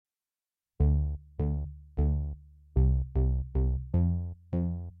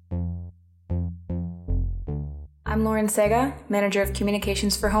I'm Lauren Sega, Manager of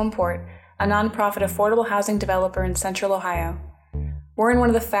Communications for Homeport, a nonprofit affordable housing developer in Central Ohio. We're in one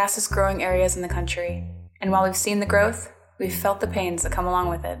of the fastest growing areas in the country, and while we've seen the growth, we've felt the pains that come along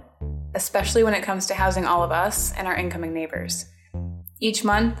with it, especially when it comes to housing all of us and our incoming neighbors. Each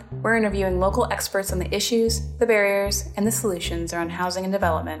month, we're interviewing local experts on the issues, the barriers, and the solutions around housing and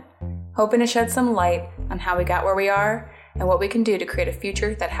development, hoping to shed some light on how we got where we are and what we can do to create a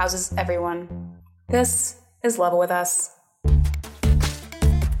future that houses everyone. This is Level With Us.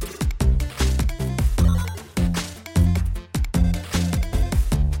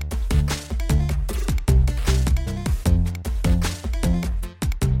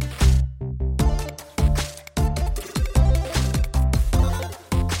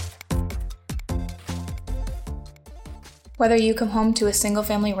 Whether you come home to a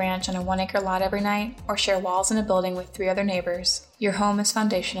single-family ranch on a 1-acre lot every night, or share walls in a building with 3 other neighbors, your home is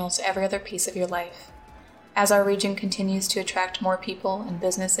foundational to every other piece of your life. As our region continues to attract more people and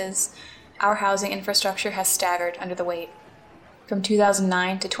businesses, our housing infrastructure has staggered under the weight. From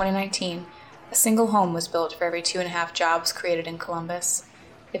 2009 to 2019, a single home was built for every 2.5 jobs created in Columbus.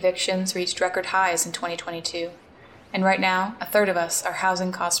 Evictions reached record highs in 2022. And right now, a third of us are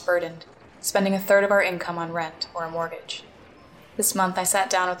housing cost burdened, spending a third of our income on rent or a mortgage. This month, I sat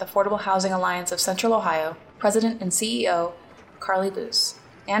down with Affordable Housing Alliance of Central Ohio President and CEO Carly Boos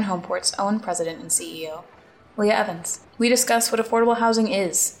and Homeport's own President and CEO, Leah Evans. We discuss what affordable housing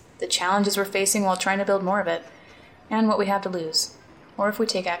is, the challenges we're facing while trying to build more of it, and what we have to lose, or if we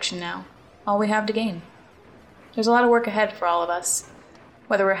take action now, all we have to gain. There's a lot of work ahead for all of us,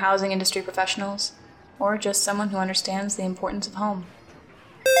 whether we're housing industry professionals or just someone who understands the importance of home.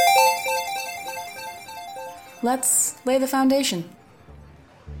 Let's lay the foundation.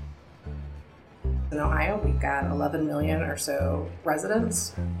 In Ohio, we've got 11 million or so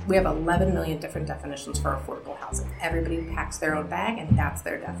residents. We have 11 million different definitions for affordable housing. Everybody packs their own bag, and that's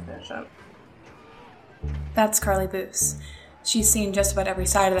their definition. That's Carly Boos. She's seen just about every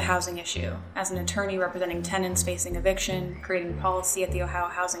side of the housing issue, as an attorney representing tenants facing eviction, creating policy at the Ohio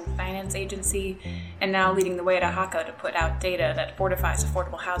Housing Finance Agency, and now leading the way at AHACA to put out data that fortifies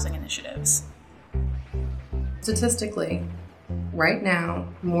affordable housing initiatives. Statistically, right now,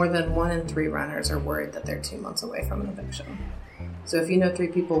 more than 1 in 3 renters are worried that they're 2 months away from an eviction. So if you know 3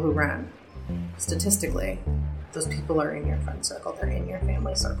 people who rent, statistically, those people are in your friend circle, they're in your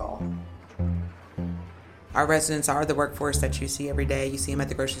family circle. Our residents are the workforce that you see every day. You see them at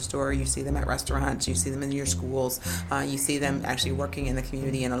the grocery store, you see them at restaurants, you see them in your schools, you see them actually working in the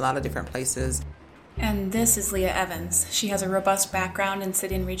community in a lot of different places. And this is Leah Evans. She has a robust background in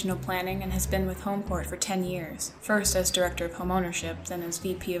city and regional planning and has been with Homeport for 10 years, first as Director of Homeownership, then as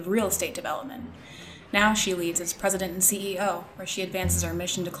VP of Real Estate Development. Now she leads as President and CEO, where she advances our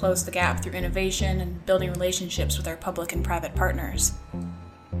mission to close the gap through innovation and building relationships with our public and private partners.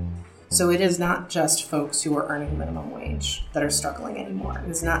 So it is not just folks who are earning minimum wage that are struggling anymore.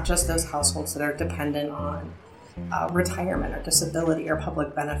 It's not just those households that are dependent on retirement or disability or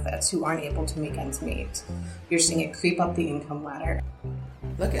public benefits who aren't able to make ends meet. You're seeing it creep up the income ladder.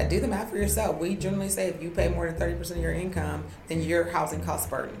 Look, do the math for yourself. We generally say if you pay more than 30% of your income, then your housing cost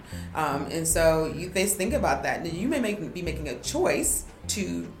burden. And so you think about that. You may be making a choice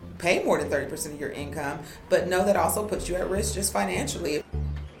to pay more than 30% of your income, but know that also puts you at risk just financially.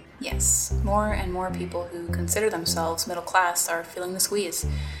 Yes, more and more people who consider themselves middle class are feeling the squeeze.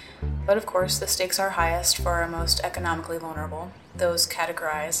 But of course, the stakes are highest for our most economically vulnerable, those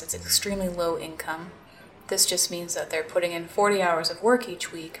categorized as extremely low income. This just means that they're putting in 40 hours of work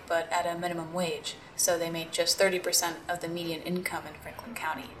each week, but at a minimum wage, so they make just 30% of the median income in Franklin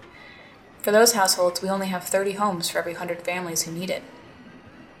County. For those households, we only have 30 homes for every 100 families who need it.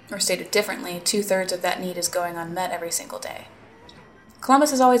 Or stated differently, 2/3 of that need is going unmet every single day.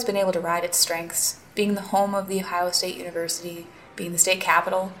 Columbus has always been able to ride its strengths, being the home of the Ohio State University, being the state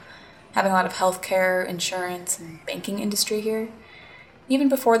capital, having a lot of healthcare, insurance, and banking industry here. Even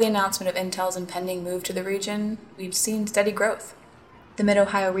before the announcement of Intel's impending move to the region, we've seen steady growth. The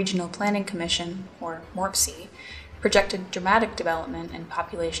Mid-Ohio Regional Planning Commission, or MORPC, projected dramatic development and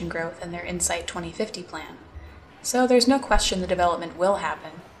population growth in their Insight 2050 plan. So there's no question the development will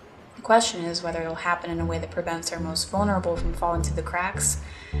happen. The question is whether it'll happen in a way that prevents our most vulnerable from falling through the cracks,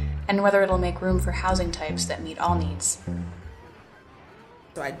 and whether it'll make room for housing types that meet all needs.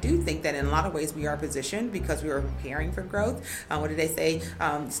 So I do think that in a lot of ways we are positioned because we were preparing for growth. What did they say?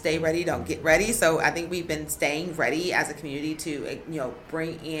 Stay ready, don't get ready. So I think we've been staying ready as a community to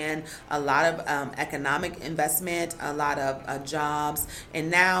bring in a lot of economic investment, a lot of jobs, and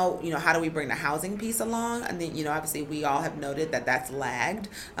now how do we bring the housing piece along? And then obviously we all have noted that that's lagged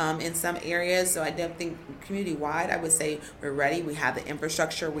in some areas. So I don't think community wide, I would say we're ready. We have the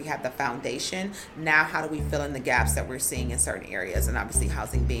infrastructure, we have the foundation. Now how do we fill in the gaps that we're seeing in certain areas? And obviously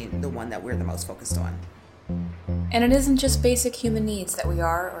housing being the one that we're the most focused on. And it isn't just basic human needs that we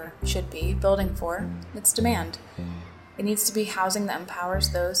are, or should be, building for. It's demand. It needs to be housing that empowers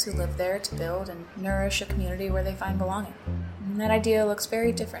those who live there to build and nourish a community where they find belonging. And that idea looks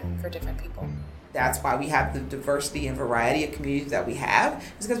very different for different people. That's why we have the diversity and variety of communities that we have.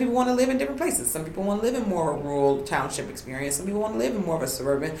 It's because people want to live in different places. Some people want to live in more of a rural township experience. Some people want to live in more of a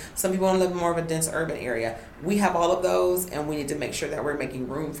suburban. Some people want to live in more of a dense urban area. We have all of those, and we need to make sure that we're making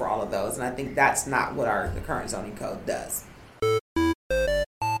room for all of those. And I think that's not what the current zoning code does.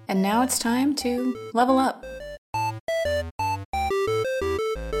 And now it's time to level up.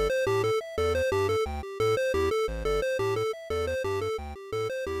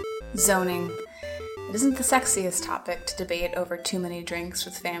 Zoning. It isn't the sexiest topic to debate over too many drinks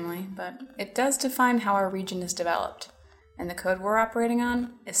with family, but it does define how our region is developed. And the code we're operating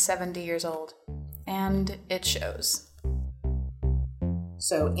on is 70 years old. And it shows.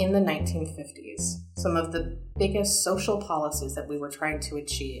 So in the 1950s, some of the biggest social policies that we were trying to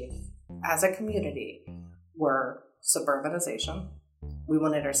achieve as a community were suburbanization. We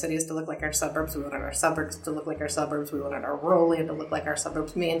wanted our cities to look like our suburbs. We wanted our suburbs to look like our suburbs. We wanted our rural land to look like our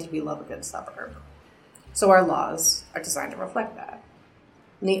suburbs. Man, did we love a good suburb. So our laws are designed to reflect that.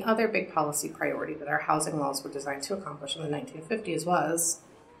 And the other big policy priority that our housing laws were designed to accomplish in the 1950s was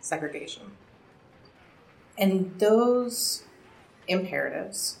segregation. And those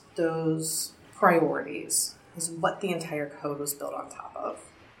imperatives, those priorities, is what the entire code was built on top of.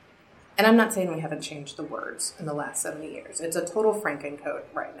 And I'm not saying we haven't changed the words in the last 70 years. It's a total Franken-code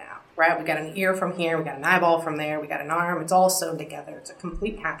right now, right? We got an ear from here, we got an eyeball from there, we got an arm. It's all sewn together. It's a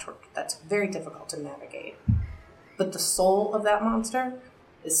complete patchwork that's very difficult to navigate. But the soul of that monster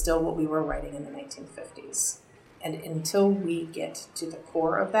is still what we were writing in the 1950s. And until we get to the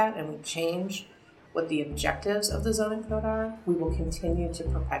core of that and we change what the objectives of the zoning code are, we will continue to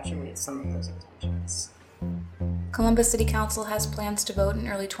perpetuate some of those intentions. Columbus City Council has plans to vote in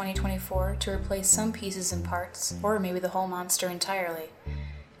early 2024 to replace some pieces and parts, or maybe the whole monster entirely.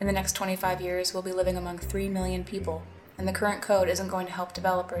 In the next 25 years, we'll be living among 3 million people, and the current code isn't going to help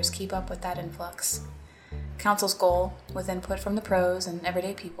developers keep up with that influx. Council's goal, with input from the pros and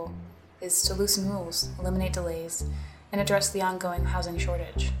everyday people, is to loosen rules, eliminate delays, and address the ongoing housing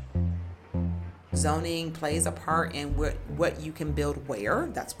shortage. Zoning plays a part in what you can build where.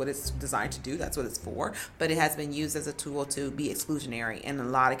 That's what it's designed to do. That's what it's for. But it has been used as a tool to be exclusionary in a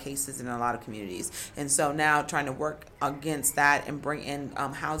lot of cases in a lot of communities. And so now trying to work against that and bring in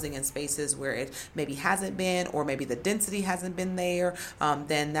housing in spaces where it maybe hasn't been, or maybe the density hasn't been there,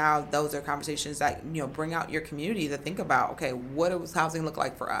 then now those are conversations that bring out your community to think about, okay, what does housing look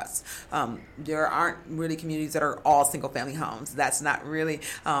like for us? There aren't really communities that are all single family homes. That's not really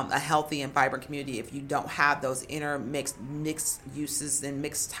a healthy and vibrant community if you don't have those mixed uses and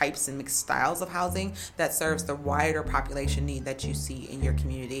mixed types and mixed styles of housing that serves the wider population need that you see in your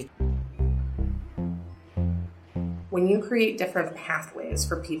community. When you create different pathways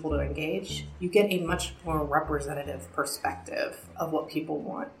for people to engage, you get a much more representative perspective of what people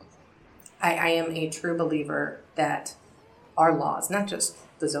want. I am a true believer that our laws, not just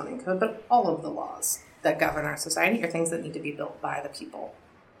the zoning code, but all of the laws that govern our society, are things that need to be built by the people.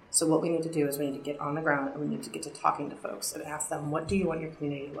 So what we need to do is we need to get on the ground and we need to get to talking to folks and ask them, what do you want your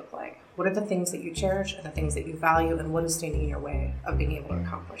community to look like? What are the things that you cherish and the things that you value, and what is standing in your way of being able to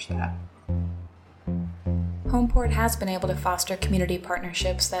accomplish that? Homeport has been able to foster community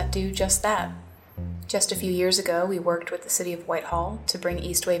partnerships that do just that. Just a few years ago, we worked with the City of Whitehall to bring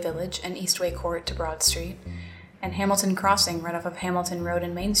Eastway Village and Eastway Court to Broad Street, and Hamilton Crossing right off of Hamilton Road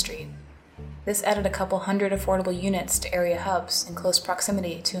and Main Street. This added a couple hundred affordable units to area hubs in close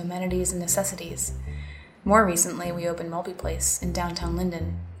proximity to amenities and necessities. More recently, we opened Multiplace in downtown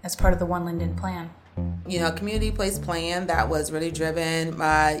Linden as part of the One Linden plan. Community place plan that was really driven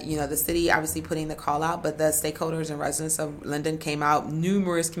by, the city obviously putting the call out, but the stakeholders and residents of Linden came out,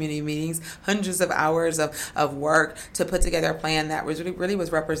 numerous community meetings, hundreds of hours of work to put together a plan that was really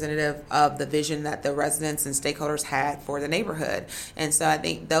was representative of the vision that the residents and stakeholders had for the neighborhood. And so I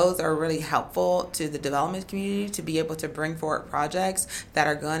think those are really helpful to the development community to be able to bring forward projects that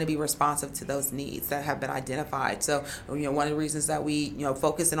are going to be responsive to those needs that have been identified. So, one of the reasons that we,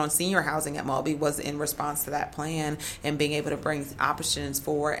 focusing on senior housing at Mulby was in response to that plan and being able to bring options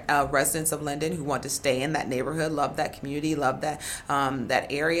for residents of Linden who want to stay in that neighborhood, love that community, love that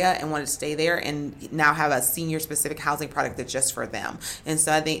area, and want to stay there, and now have a senior specific housing product that's just for them. And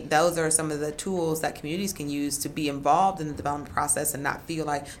so I think those are some of the tools that communities can use to be involved in the development process and not feel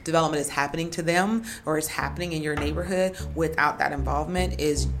like development is happening to them or is happening in your neighborhood without that involvement,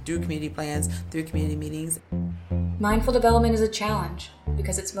 is through community plans, through community meetings. Mindful development is a challenge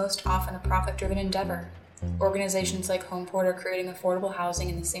because it's most often a profit-driven endeavor. Organizations like Homeport are creating affordable housing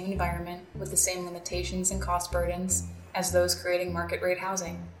in the same environment with the same limitations and cost burdens as those creating market-rate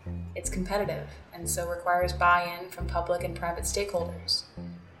housing. It's competitive and so requires buy-in from public and private stakeholders.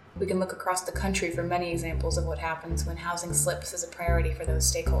 We can look across the country for many examples of what happens when housing slips as a priority for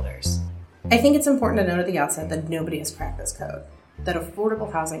those stakeholders. I think it's important to note at the outset that nobody has cracked this code, that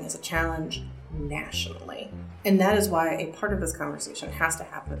affordable housing is a challenge nationally. And that is why a part of this conversation has to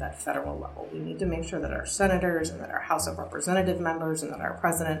happen at that federal level. We need to make sure that our senators and that our House of Representative members and that our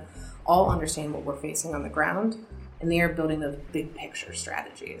president all understand what we're facing on the ground, and they are building those big picture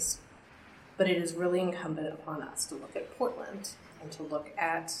strategies. But it is really incumbent upon us to look at Portland and to look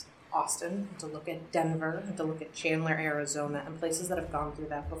at Austin, and to look at Denver, and to look at Chandler, Arizona, and places that have gone through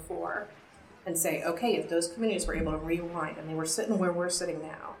that before, and say, okay, if those communities were able to rewind and they were sitting where we're sitting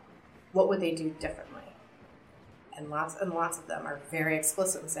now, what would they do differently? And lots of them are very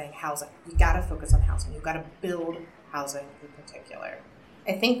explicit in saying housing. You got to focus on housing. You've got to build housing in particular.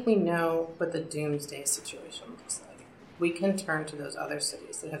 I think we know what the doomsday situation looks like. We can turn to those other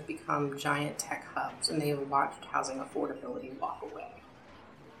cities that have become giant tech hubs and they have watched housing affordability walk away.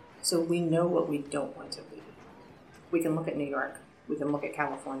 So we know what we don't want to be. We can look at New York. We can look at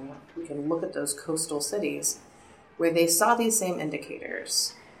California. We can look at those coastal cities where they saw these same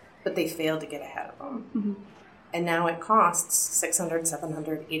indicators, but they failed to get ahead of them. Mm-hmm. And now it costs $600,000,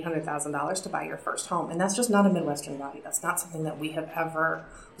 $700,000, $800,000 to buy your first home. And that's just not a Midwestern body. That's not something that we have ever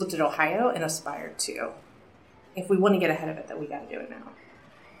looked at Ohio and aspired to. If we want to get ahead of it, then we got to do it now.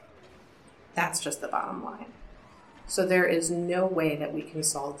 That's just the bottom line. So there is no way that we can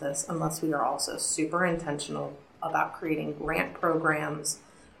solve this unless we are also super intentional about creating grant programs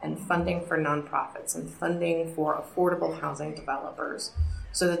and funding for nonprofits and funding for affordable housing developers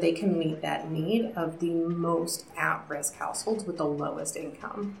so that they can meet that need of the most at-risk households with the lowest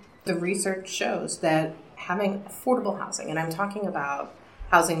income. The research shows that having affordable housing, and I'm talking about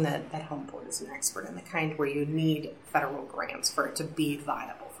housing that Homeport is an expert in, the kind where you need federal grants for it to be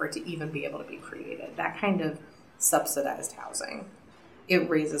viable, for it to even be able to be created, that kind of subsidized housing. It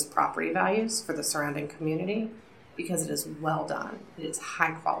raises property values for the surrounding community because it is well done. It is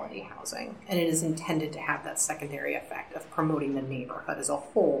high quality housing, and it is intended to have that secondary effect of promoting the neighborhood as a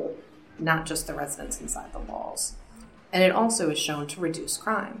whole, not just the residents inside the walls. And it also is shown to reduce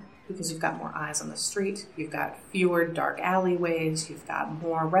crime because you've got more eyes on the street, you've got fewer dark alleyways, you've got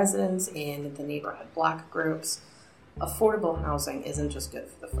more residents in the neighborhood block groups. Affordable housing isn't just good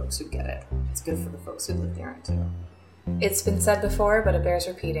for the folks who get it, it's good for the folks who live near it too. It's been said before, but it bears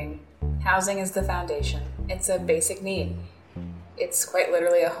repeating. Housing is the foundation. It's a basic need. It's quite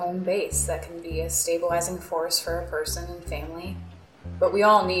literally a home base that can be a stabilizing force for a person and family. But we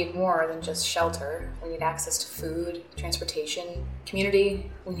all need more than just shelter. We need access to food, transportation,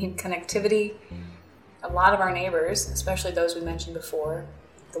 community. We need connectivity. A lot of our neighbors, especially those we mentioned before,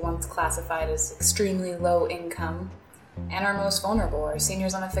 the ones classified as extremely low income, and our most vulnerable, our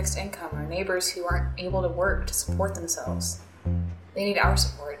seniors on a fixed income, our neighbors who aren't able to work to support themselves. They need our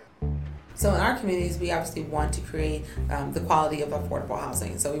support. So in our communities, we obviously want to create the quality of affordable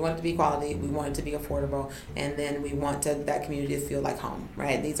housing. So we want it to be quality, we want it to be affordable, and then we want that community to feel like home,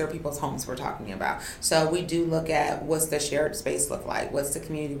 right? These are people's homes we're talking about. So we do look at what's the shared space look like, what's the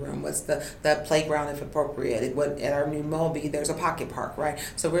community room, what's the playground if appropriate. At our new Mulby, there's a pocket park, right?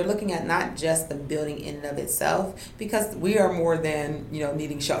 So we're looking at not just the building in and of itself, because we are more than,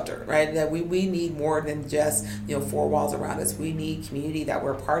 needing shelter, right? That we need more than just, four walls around us. We need community that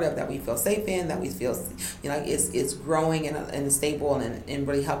we're part of, that we feel safe in, that we feel is growing and stable and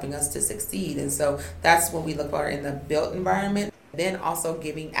really helping us to succeed. And so that's what we look for in the built environment. Then also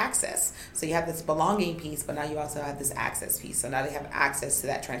giving access. So you have this belonging piece, but now you also have this access piece. So now they have access to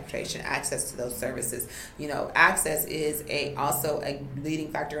that transportation, access to those services. Access is also a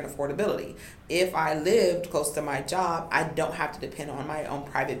leading factor in affordability. If I lived close to my job, I don't have to depend on my own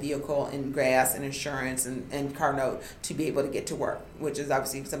private vehicle and gas and insurance and car note to be able to get to work, which is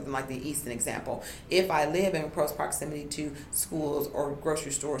obviously something like the Easton example. If I live in close proximity to schools or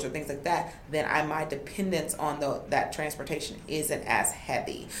grocery stores or things like that, then my dependence on that transportation isn't as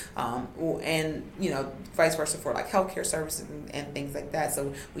heavy. And vice versa for like healthcare services and things like that.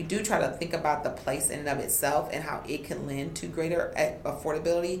 So we do try to think about the place in and of itself and how it can lend to greater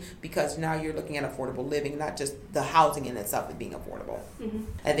affordability, because now you're looking at affordable living, not just the housing in itself as being affordable. Mm-hmm.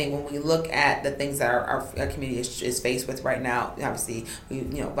 I think when we look at the things that our community is faced with right now, obviously,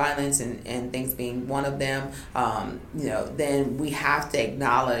 violence and things being one of them, then we have to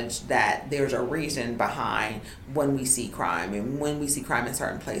acknowledge that there's a reason behind when we see crime and when we see crime in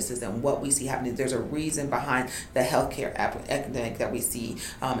certain places and what we see happening. There's a reason behind the healthcare epidemic that we see,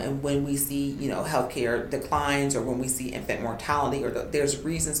 and when we see healthcare declines or when we see infant mortality, there's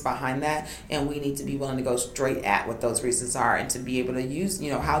reasons behind that, and we need to be willing to go straight at what those reasons are and to be able to use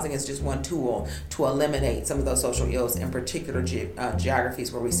housing as just one tool to eliminate some of those social ills in particular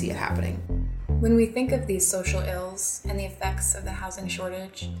geographies where we see it happening. When we think of these social ills and the effects of the housing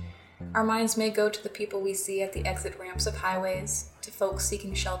shortage, our minds may go to the people we see at the exit ramps of highways, to folks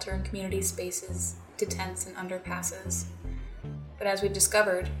seeking shelter in community spaces, to tents and underpasses. But as we've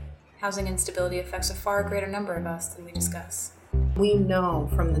discovered, housing instability affects a far greater number of us than we discuss. We know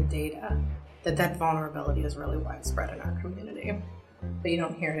from the data that vulnerability is really widespread in our community, but you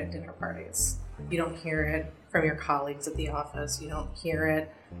don't hear it at dinner parties. You don't hear it from your colleagues at the office. You don't hear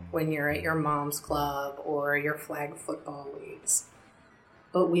it when you're at your mom's club or your flag football leagues.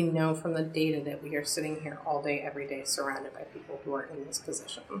 But we know from the data that we are sitting here all day, every day, surrounded by people who are in these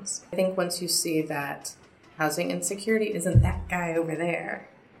positions. I think once you see that housing insecurity isn't that guy over there,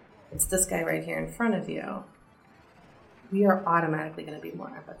 it's this guy right here in front of you, we are automatically going to be more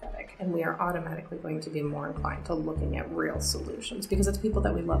empathetic, and we are automatically going to be more inclined to looking at real solutions, because it's people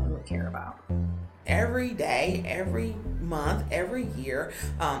that we love and we care about. Every day, every month, every year,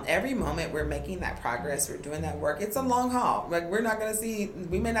 every moment we're making that progress, we're doing that work. It's a long haul. Like we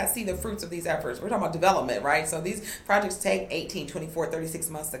may not see the fruits of these efforts. We're talking about development, right? So these projects take 18, 24, 36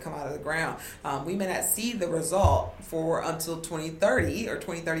 months to come out of the ground. We may not see the result until 2030 or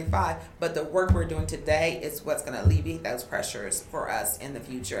 2035, but the work we're doing today is what's going to alleviate those pressures for us in the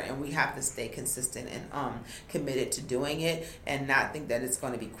future. And we have to stay consistent and committed to doing it, and not think that it's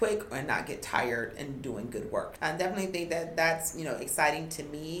going to be quick and not get tired and doing good work. I definitely think that's exciting to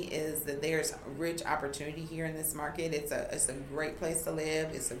me, is that there's rich opportunity here in this market. It's a great place to live.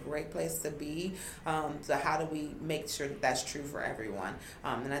 It's a great place to be. So how do we make sure that that's true for everyone?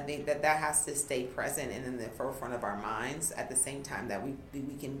 And I think that has to stay present and in the forefront of our minds, at the same time that we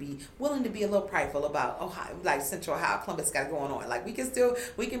can be willing to be a little prideful about Ohio, like Central Ohio, Columbus got going on. Like we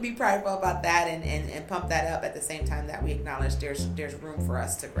can be prideful about that and pump that up at the same time that we acknowledge there's room for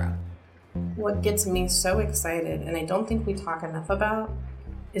us to grow. What gets me so excited, and I don't think we talk enough about,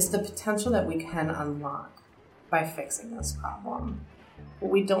 is the potential that we can unlock by fixing this problem. What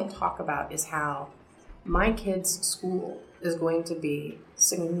we don't talk about is how my kids' school is going to be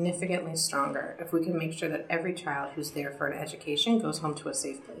significantly stronger if we can make sure that every child who's there for an education goes home to a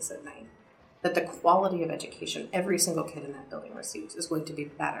safe place at night. That the quality of education every single kid in that building receives is going to be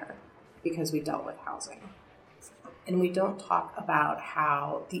better because we dealt with housing. And we don't talk about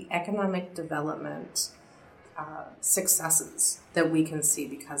how the economic development successes that we can see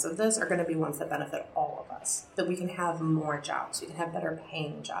because of this are going to be ones that benefit all of us. That we can have more jobs, we can have better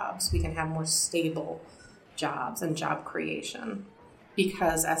paying jobs, we can have more stable jobs and job creation.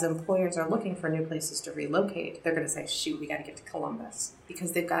 Because as employers are looking for new places to relocate, they're going to say, shoot, we got to get to Columbus,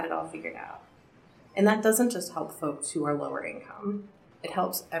 because they've got it all figured out. And that doesn't just help folks who are lower income, it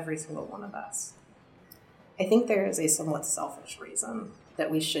helps every single one of us. I think there is a somewhat selfish reason that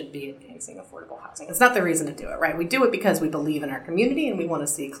we should be advancing affordable housing. It's not the reason to do it, right? We do it because we believe in our community and we want to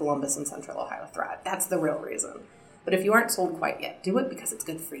see Columbus and Central Ohio thrive. That's the real reason. But if you aren't sold quite yet, do it because it's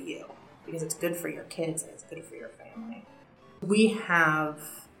good for you, because it's good for your kids and it's good for your family. We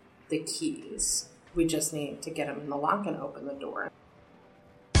have the keys. We just need to get them in the lock and open the door.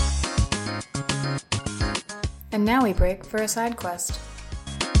 And now we break for a side quest.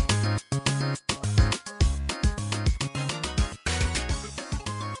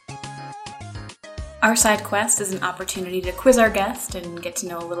 Our side quest is an opportunity to quiz our guest and get to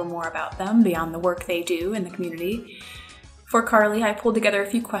know a little more about them beyond the work they do in the community. For Carly, I pulled together a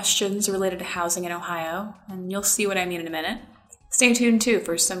few questions related to housing in Ohio, and you'll see what I mean in a minute. Stay tuned, too,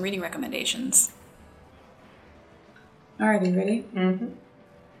 for some reading recommendations. All right, are you ready? Mm-hmm.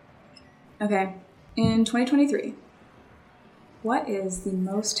 Okay. In 2023, what is the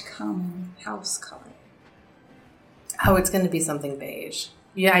most common house color? Oh, it's going to be something beige.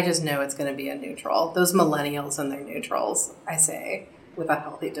 Yeah, I just know it's going to be a neutral. Those millennials and their neutrals, I say, with a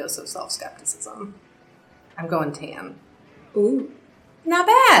healthy dose of self-skepticism. I'm going tan. Ooh. Not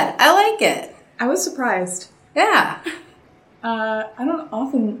bad. I like it. I was surprised. Yeah. I don't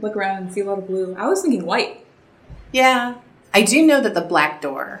often look around and see a lot of blue. I was thinking white. Yeah. I do know that the black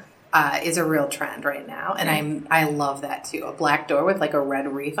door is a real trend right now, and I love that too. A black door with like a red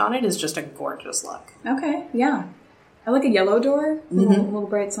wreath on it is just a gorgeous look. Okay, yeah. I like a yellow door, a little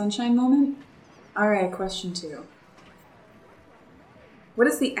bright sunshine moment. All right, question 2. What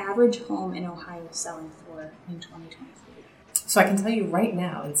is the average home in Ohio selling for in 2023? So I can tell you right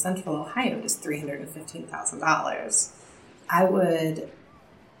now, in Central Ohio, it is $315,000. I would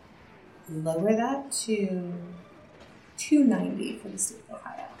lower that to $290 for the state of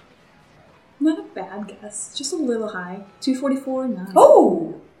Ohio. Not a bad guess. Just a little high. $244,900.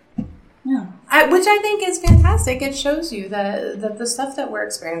 Oh! Yeah. Which I think is fantastic. It shows you that the stuff that we're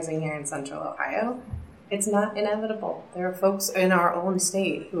experiencing here in Central Ohio, it's not inevitable. There are folks in our own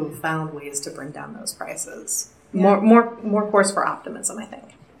state who have found ways to bring down those prices. Yeah. More cause for optimism, I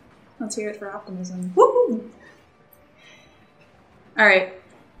think. Let's hear it for optimism. Woohoo! All right.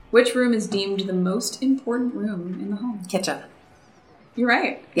 Which room is deemed the most important room in the home? Kitchen. You're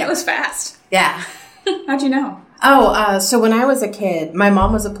right. Yeah. That was fast. Yeah. How'd you know? Oh, so when I was a kid, my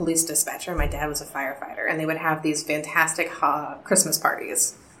mom was a police dispatcher, my dad was a firefighter, and they would have these fantastic Christmas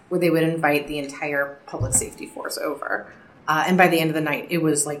parties where they would invite the entire public safety force over. And by the end of the night, it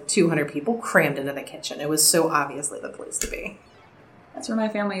was like 200 people crammed into the kitchen. It was so obviously the place to be. That's where my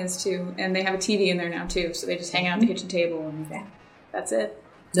family is, too. And they have a TV in there now, too. So they just hang out at the kitchen table and that's it.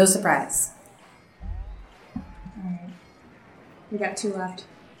 No surprise. All right. We got 2 left.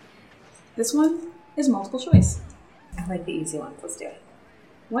 This one is multiple choice. I like the easy ones. Let's do it.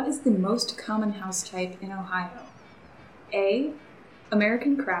 What is the most common house type in Ohio? A,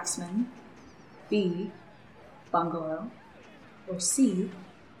 American Craftsman. B, bungalow. Or C,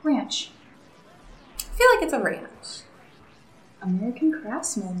 ranch. I feel like it's a ranch. American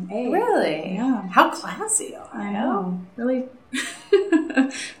Craftsman, A. Really? Yeah. How classy, Ohio. I know. Really,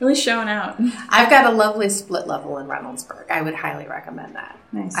 really showing out. I've got a lovely split level in Reynoldsburg. I would highly recommend that.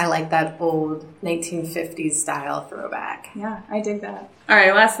 Nice. I like that old 1950s style throwback. Yeah, I dig that. All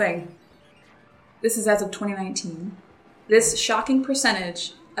right, last thing. This is as of 2019. This shocking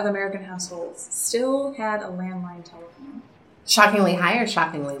percentage of American households still had a landline telephone. Shockingly high or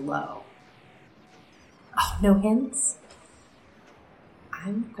shockingly low? Oh, no hints?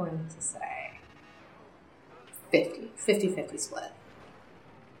 I'm going to say 50-50 split.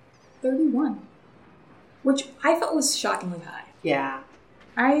 31. Which I felt was shockingly high. Yeah.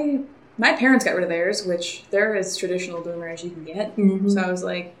 My parents got rid of theirs, which they're as traditional boomer as you can get. Mm-hmm. So I was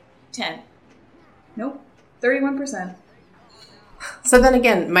like, 10. Nope. 31%. So then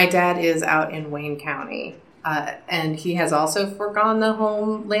again, my dad is out in Wayne County, and he has also forgone the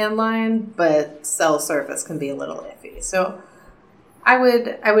home landline, but cell service can be a little iffy. So I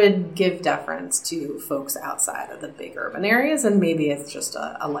would give deference to folks outside of the big urban areas, and maybe it's just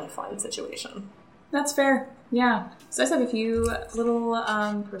a lifeline situation. That's fair. Yeah. So I just have a few little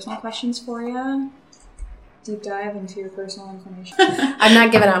personal questions for you. Deep dive into your personal information. I'm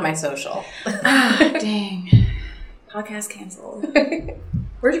not giving out my social. Dang. Podcast canceled.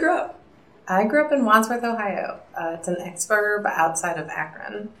 Where'd you grow up? I grew up in Wadsworth, Ohio. It's an exurb outside of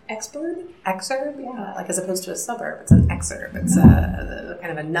Akron. Exurb? Exurb, yeah. Like as opposed to a suburb, it's an exurb. It's a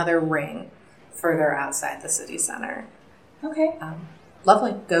kind of another ring further outside the city center. Okay.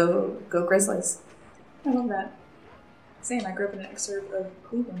 Lovely. Go Grizzlies. I love that. Same. I grew up in an exurb of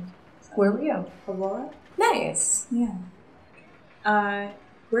Cleveland. So. Where were you? Aurora? Nice. Yeah.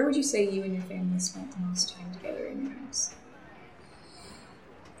 Where would you say you and your family spent the most time together in your house?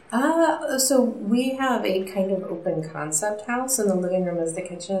 So we have a kind of open concept house, and the living room is the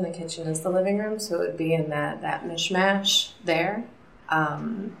kitchen, and the kitchen is the living room, so it would be in that mishmash there.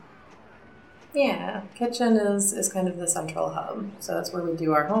 Yeah, kitchen is kind of the central hub, so that's where we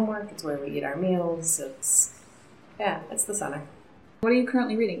do our homework, it's where we eat our meals, it's the center. What are you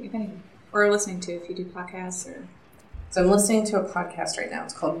currently reading, if anything? Or listening to, if you do podcasts or... So I'm listening to a podcast right now.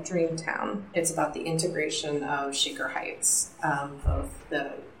 It's called Dreamtown. It's about the integration of Shaker Heights, both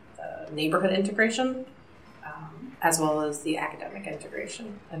the neighborhood integration as well as the academic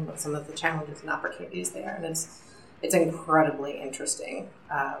integration and what some of the challenges and opportunities there. And It's an incredibly interesting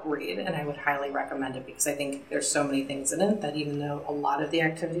read, and I would highly recommend it because I think there's so many things in it that even though a lot of the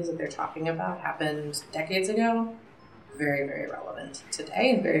activities that they're talking about happened decades ago, very, very relevant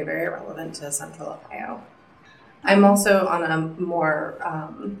today and very, very relevant to Central Ohio. I'm also on a more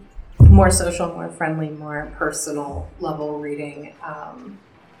social, more friendly, more personal level reading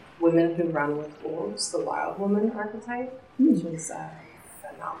Women Who Run with Wolves, the Wild Woman archetype, which is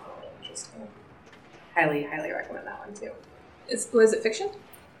phenomenally interesting. Highly, highly recommend that one too. Was it fiction?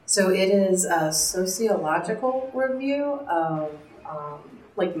 So it is a sociological review of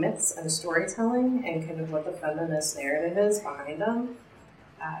like myths and storytelling and kind of what the feminist narrative is behind them.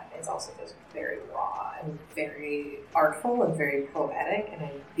 It's also just very raw and very artful and very poetic, and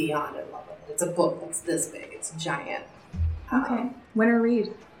I'm beyond in love with it. It's a book that's this big. It's giant. Okay. Winter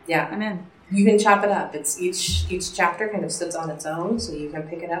read. Yeah. I'm in. You can chop it up. It's each chapter kind of sits on its own, so you can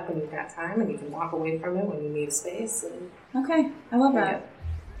pick it up when you've got time, and you can walk away from it when you need space. And Okay. I love that.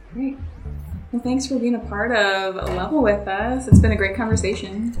 Great. Well, thanks for being a part of Level with us. It's been a great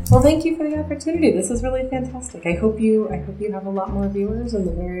conversation. Well, thank you for the opportunity. This is really fantastic. I hope you have a lot more viewers in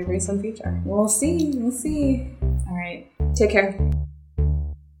the very recent future. We'll see. We'll see. All right. Take care.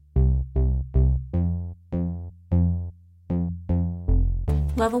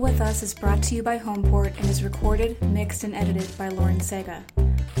 Level with Us is brought to you by Homeport and is recorded, mixed, and edited by Lauren Sega.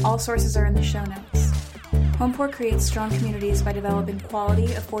 All sources are in the show notes. Homeport creates strong communities by developing quality,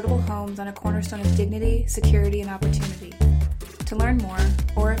 affordable homes on a cornerstone of dignity, security, and opportunity. To learn more,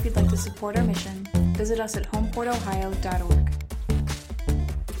 or if you'd like to support our mission, visit us at homeportohio.org.